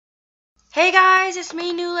Hey guys, it's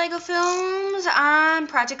me, Newlegofilms. On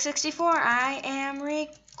Project 64. I am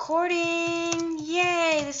recording.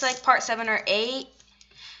 Yay! This is like part 7 or 8.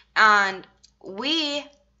 And we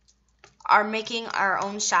are making our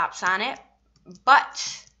own shops on it.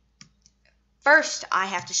 But first, I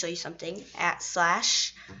have to show you something at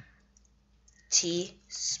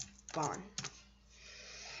 /t-spawn.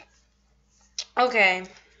 Okay.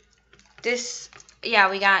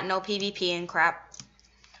 We got no PvP and crap.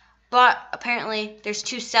 But apparently there's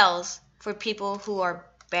 2 cells for people who are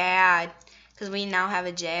bad because we now have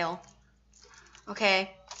a jail. Okay.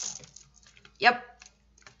 Yep.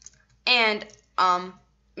 And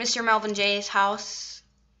Mr. Melvin J's house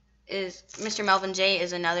is Mr. Melvin J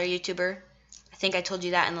is another YouTuber. I think I told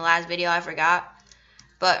you that in the last video. I forgot.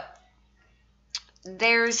 But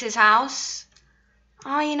there's his house.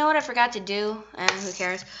 Oh, you know what I forgot to do? Who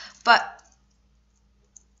cares? But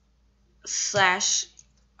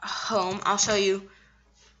 /home. I'll show you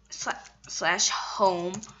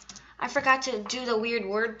 /home. I forgot to do the weird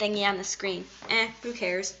word thingy on the screen. Who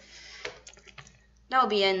cares? That'll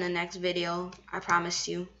be in the next video. I promise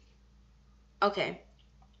you. Okay.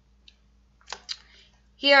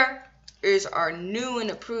 Here is our new and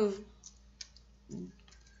approved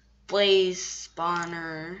blaze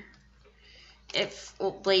spawner.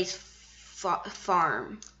 Blaze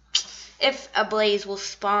farm. If a blaze will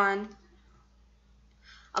spawn.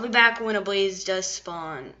 I'll be back when a blaze does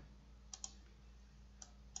spawn.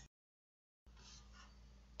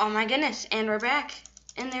 Oh my goodness, and we're back.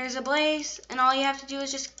 And there's a blaze, and all you have to do is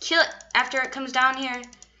just kill it after it comes down here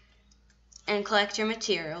and collect your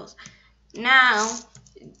materials. Now,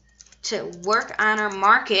 to work on our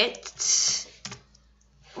market.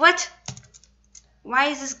 What? Why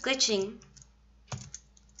is this glitching?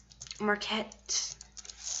 Market.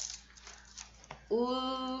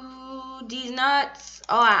 Ooh, these nuts.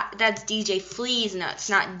 Oh, that's DJ Flea's nuts,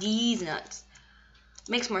 not these nuts.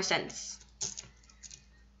 Makes more sense.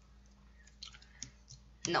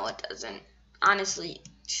 No, it doesn't. Honestly,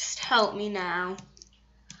 just help me now.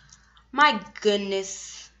 My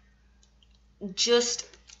goodness.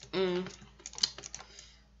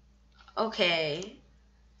 Okay.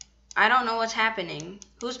 I don't know what's happening.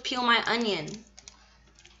 Who's peel my onion?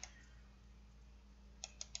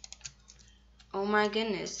 Oh my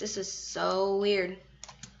goodness, this is so weird.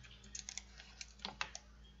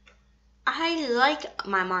 I like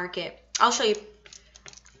my market. I'll show you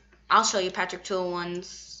Patrick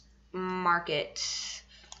 201's market.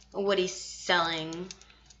 What he's selling.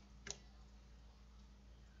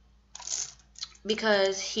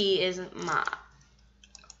 Because he is my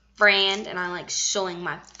friend and I like showing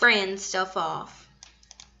my friend stuff off.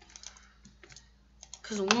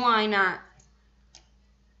 Cause why not?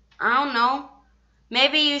 I don't know.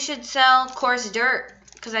 Maybe you should sell coarse dirt.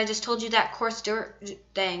 Because I just told you that coarse dirt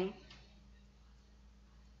thing.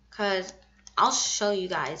 Because I'll show you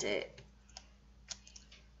guys it.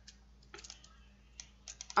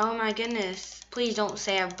 Oh my goodness. Please don't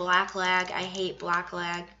say I have black lag. I hate black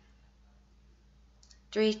lag.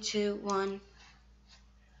 3, 2, 1.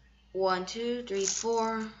 1, 2, 3,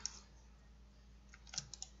 4.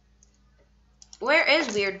 Where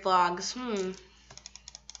is Weird Vlogs?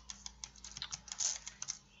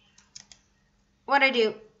 What'd I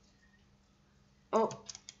do? Oh,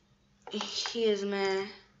 he is meh.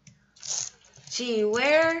 See,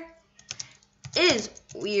 where is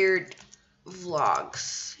Weird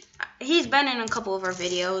Vlogs? He's been in a couple of our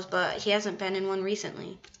videos, but he hasn't been in one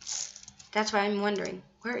recently. That's why I'm wondering,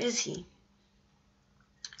 where is he?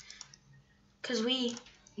 Because we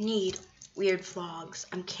need Weird Vlogs.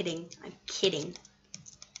 I'm kidding. I'm kidding.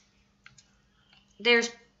 There's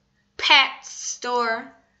Pat's store.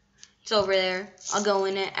 It's over there. I'll go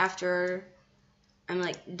in it after I'm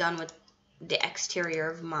like done with the exterior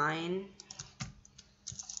of mine.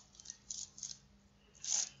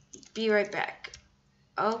 Be right back.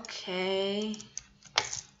 Okay.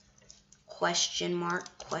 Question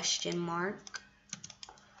mark, question mark.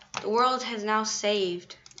 The world has now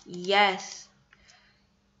saved. Yes.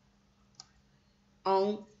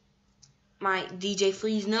 Oh my DJ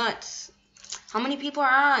Flea's nuts. How many people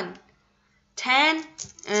are on? 10?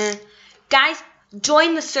 Guys,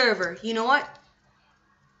 join the server. You know what?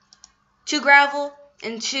 2 gravel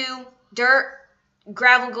and 2 dirt.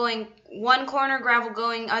 Gravel going one corner, gravel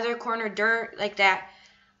going other corner, dirt, like that.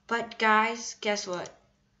 But guys, guess what?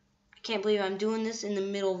 I can't believe I'm doing this in the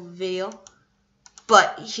middle of a video.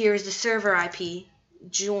 But here's the server IP.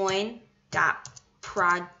 Join.project.li.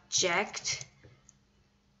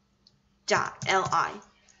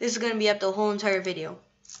 This is going to be up the whole entire video.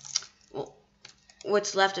 Well,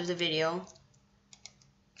 what's left of the video.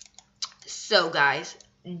 So, guys,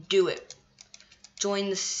 do it. Join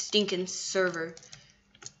the stinking server.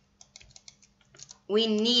 We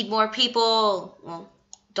need more people. Well,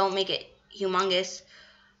 don't make it humongous.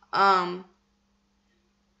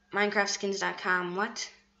 Minecraftskins.com. What?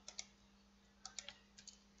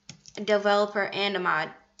 A developer and a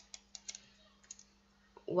mod.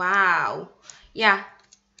 Wow. Yeah.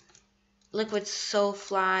 Liquid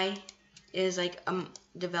Soulfly is like a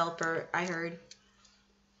developer, I heard.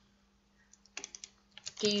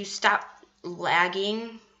 Can you stop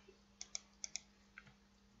lagging?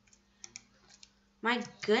 My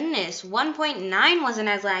goodness, 1.9 wasn't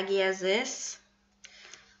as laggy as this.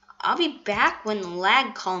 I'll be back when the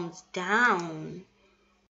lag calms down.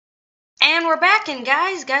 And we're back, and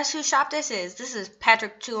guys, guess whose shop this is? This is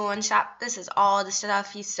Patrick201 shop. This is all the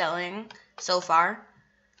stuff he's selling so far.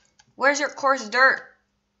 Where's your coarse dirt?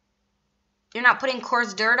 You're not putting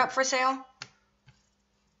coarse dirt up for sale?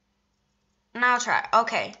 Now try.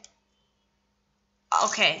 Okay.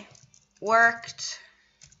 Okay. Worked.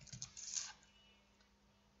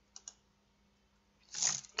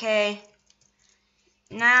 Okay.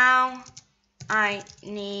 Now I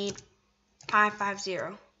need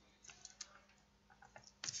 550.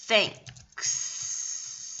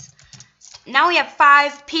 Thanks. Now we have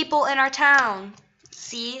 5 people in our town.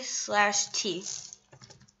 C/T.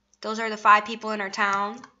 Those are the 5 people in our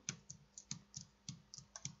town.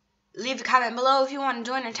 Leave a comment below if you want to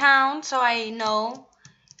join our town so I know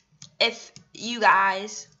if you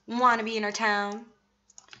guys want to be in our town.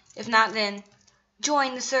 If not, then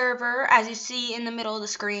join the server as you see in the middle of the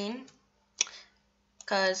screen.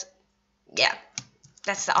 Because, yeah,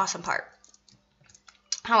 that's the awesome part.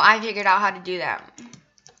 How I figured out how to do that.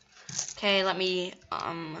 Okay, let me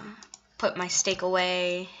put my steak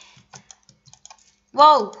away.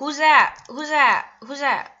 Whoa, who's that? Who's that? Who's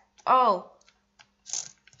that? Oh.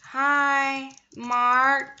 Hi,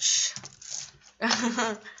 March.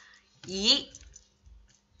 Yeet.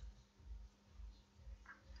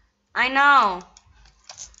 I know.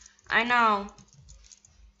 I know.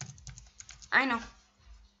 I know.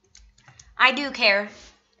 I do care.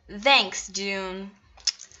 Thanks, June.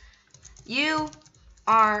 You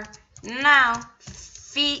are now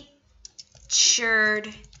featured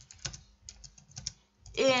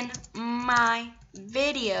in my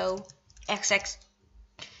video.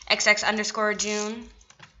 XX_June.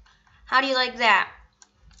 How do you like that?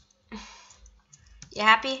 You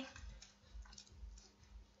happy?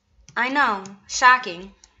 I know.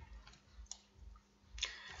 Shocking.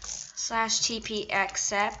 /TP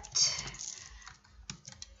accept.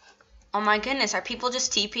 Oh my goodness, are people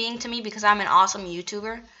just TPing to me because I'm an awesome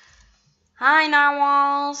YouTuber? Hi,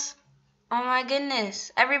 narwhals. Oh my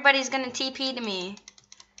goodness, everybody's gonna TP to me.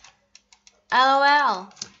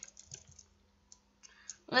 LOL.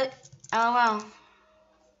 LOL.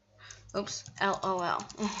 Oops, LOL.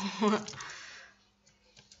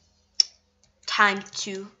 Time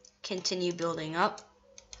to continue building up.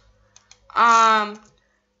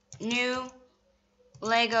 New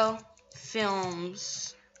Lego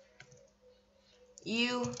films.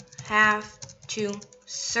 You have to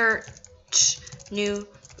search New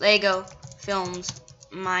Lego Films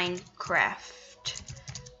Minecraft,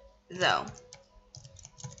 though,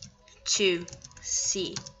 to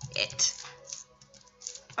see it.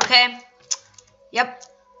 Okay? Yep.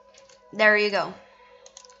 There you go.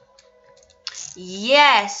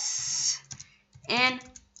 Yes! In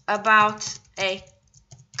about a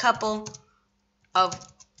couple of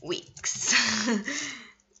weeks.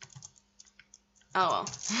 Oh well.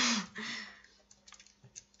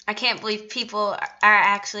 I can't believe people are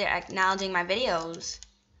actually acknowledging my videos.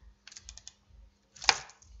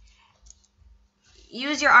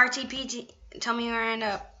 Use your RTP to tell me where I end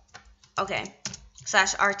up. Okay.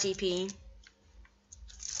 /RTP.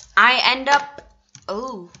 I end up.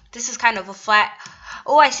 Oh, this is kind of a flat.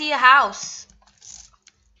 Oh, I see a house.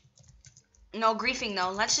 No griefing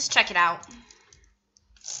though. Let's just check it out.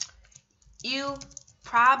 You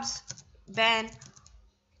probs been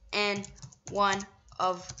in one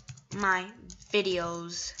of my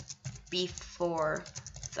videos before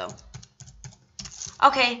though.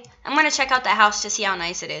 Okay, I'm gonna check out the house to see how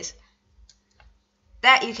nice it is.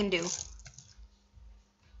 That you can do.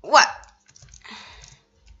 What?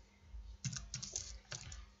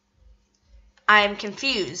 I'm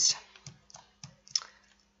confused.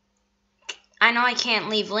 I know I can't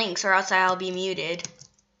leave links or else I'll be muted.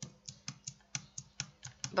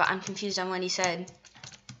 But I'm confused on what he said.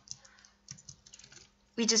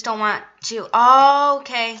 We just don't want to. Oh,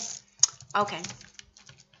 okay. Okay.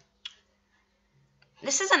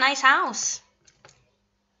 This is a nice house.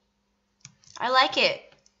 I like it.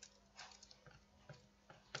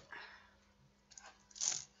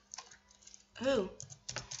 Who?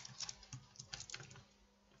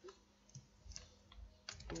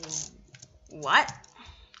 What?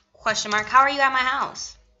 Question mark. How are you at my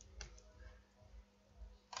house?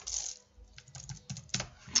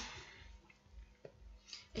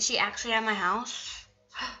 Is she actually at my house?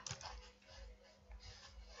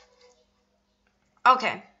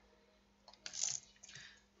 Okay.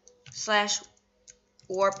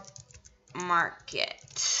 /warp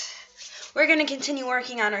market. We're going to continue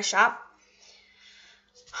working on our shop.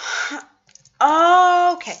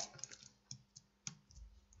 Okay.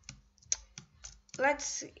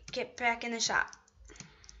 Let's get back in the shop.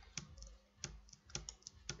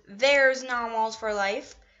 There's Narwhals for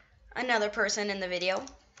Life. Another person in the video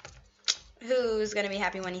who's going to be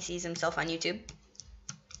happy when he sees himself on YouTube.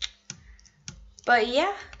 But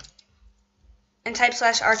yeah. And type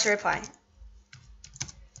 /r to reply.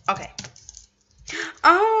 Okay.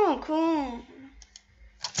 Oh, cool.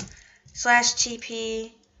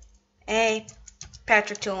 /TP A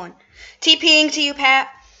Patrick21. TPing to you, Pat.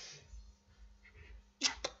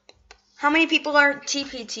 How many people are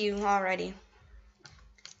TP to you already?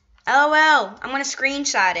 LOL. I'm going to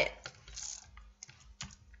screenshot it.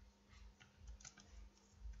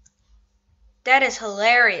 That is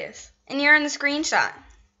hilarious. And you're in the screenshot.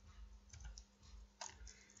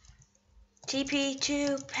 TP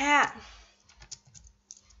to Pat.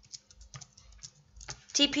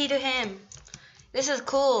 TP to him. This is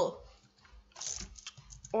cool.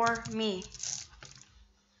 Or me.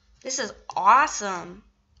 This is awesome.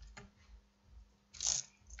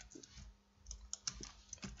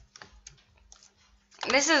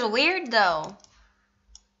 This is weird though.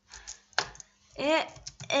 It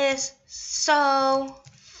is so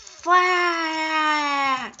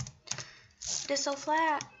flat. It is so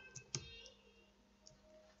flat.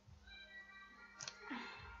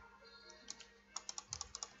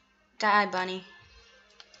 Die, bunny.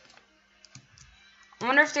 I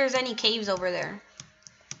wonder if there's any caves over there.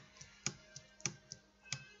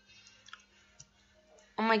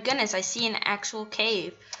 Oh my goodness, I see an actual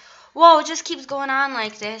cave. Whoa, it just keeps going on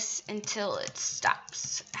like this until it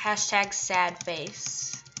stops. Hashtag sad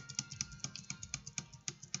face.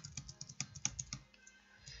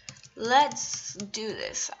 Let's do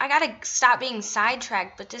this. I gotta stop being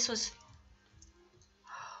sidetracked, but this was...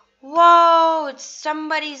 Whoa, it's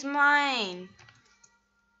somebody's mine.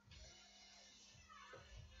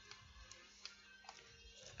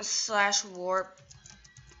 /warp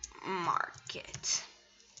market.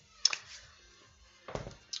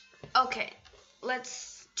 Okay,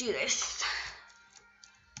 let's do this.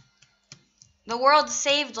 The world's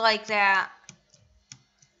saved like that.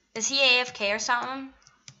 Is he AFK or something?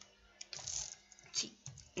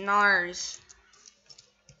 Nars.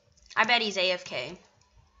 I bet he's AFK.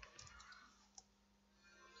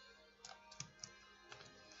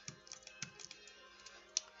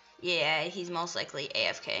 Yeah, he's most likely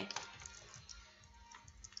AFK.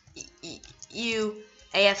 You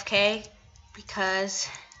AFK because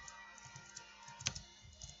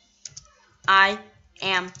I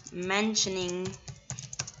am mentioning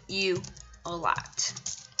you a lot.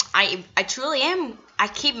 I truly am. I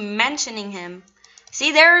keep mentioning him.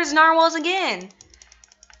 See, there's Narwhals again.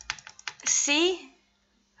 See?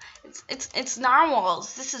 It's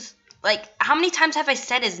Narwhals. This is like, how many times have I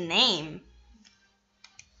said his name?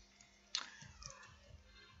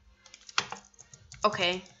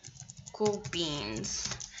 Okay. Cool beans.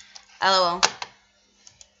 LOL.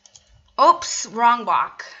 Oops, wrong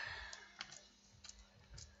block.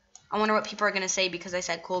 I wonder what people are going to say because I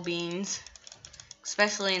said cool beans.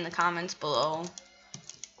 Especially in the comments below.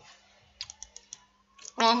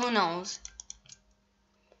 Well, who knows?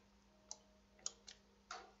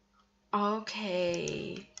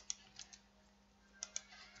 Okay.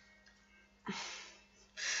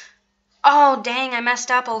 Oh, dang, I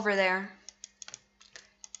messed up over there.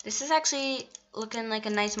 This is actually looking like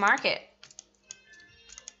a nice market.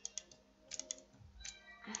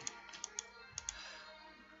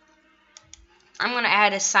 I'm going to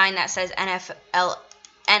add a sign that says NLF.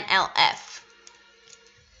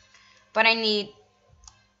 But I need,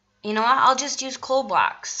 you know what? I'll just use coal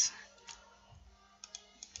blocks.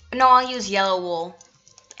 No, I'll use yellow wool.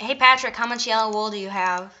 Hey, Patrick, how much yellow wool do you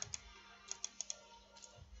have?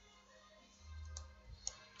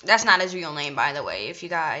 That's not his real name, by the way, if you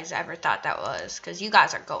guys ever thought that was, because you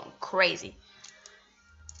guys are going crazy.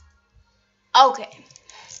 Okay.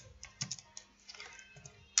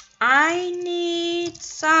 I need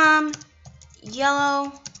some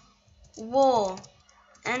yellow wool.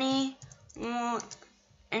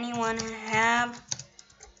 Anyone have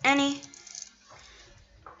any?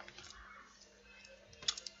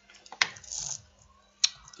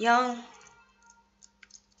 young,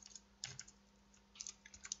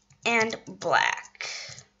 and black.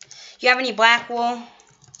 You have any black wool?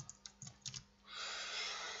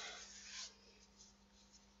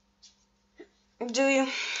 Do you?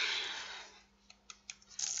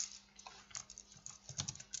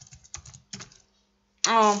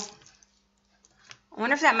 Oh. I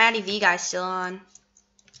wonder if that Maddie V guy's still on.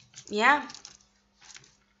 Yeah.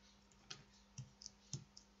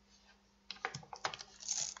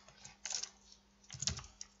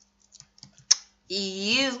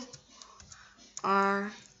 You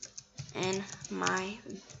are in my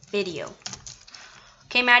video.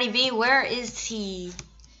 Okay, Maddie V, where is he?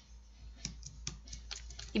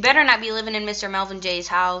 You better not be living in Mr. Melvin J's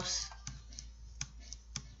house.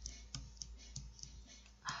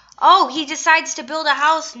 Oh, he decides to build a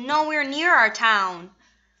house nowhere near our town.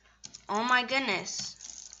 Oh my goodness.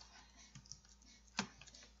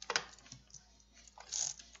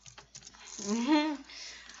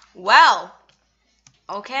 Well,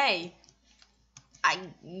 okay. I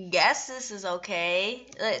guess this is okay.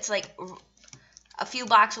 It's like a few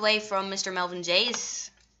blocks away from Mr. Melvin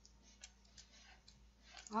J's.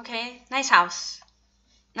 Okay, nice house.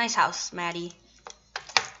 Nice house, Maddie.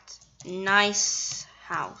 Nice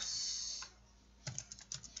house.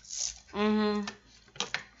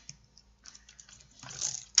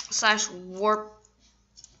 Slash warp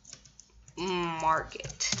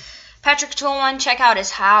market. Patrick201, check out his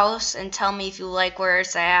house and tell me if you like where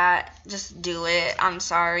it's at. Just do it. I'm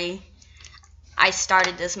sorry. I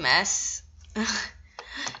started this mess.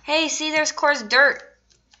 Hey, see, there's coarse dirt.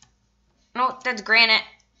 No, that's granite.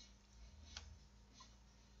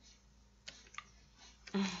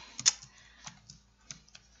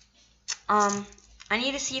 I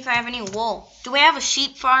need to see if I have any wool. Do we have a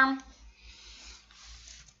sheep farm?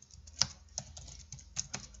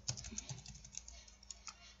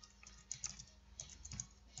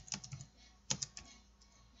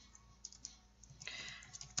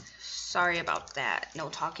 Sorry about that. No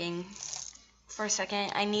talking for a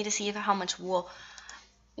second. I need to see how much wool.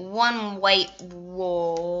 1 white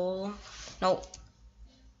wool. Nope.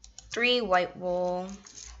 3 white wool.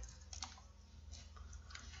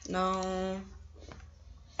 No.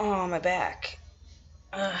 Oh, my back.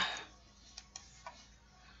 Ugh.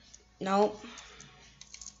 Nope.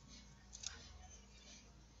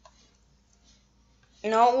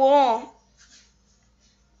 No wool.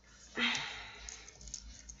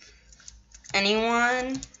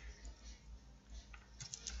 Anyone?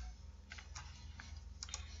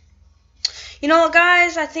 You know what,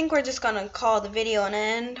 guys? I think we're just gonna call the video an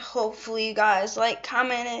end. Hopefully you guys like,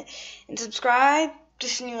 comment, and subscribe.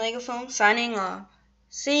 This is Newlegofilms signing off.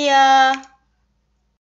 See ya!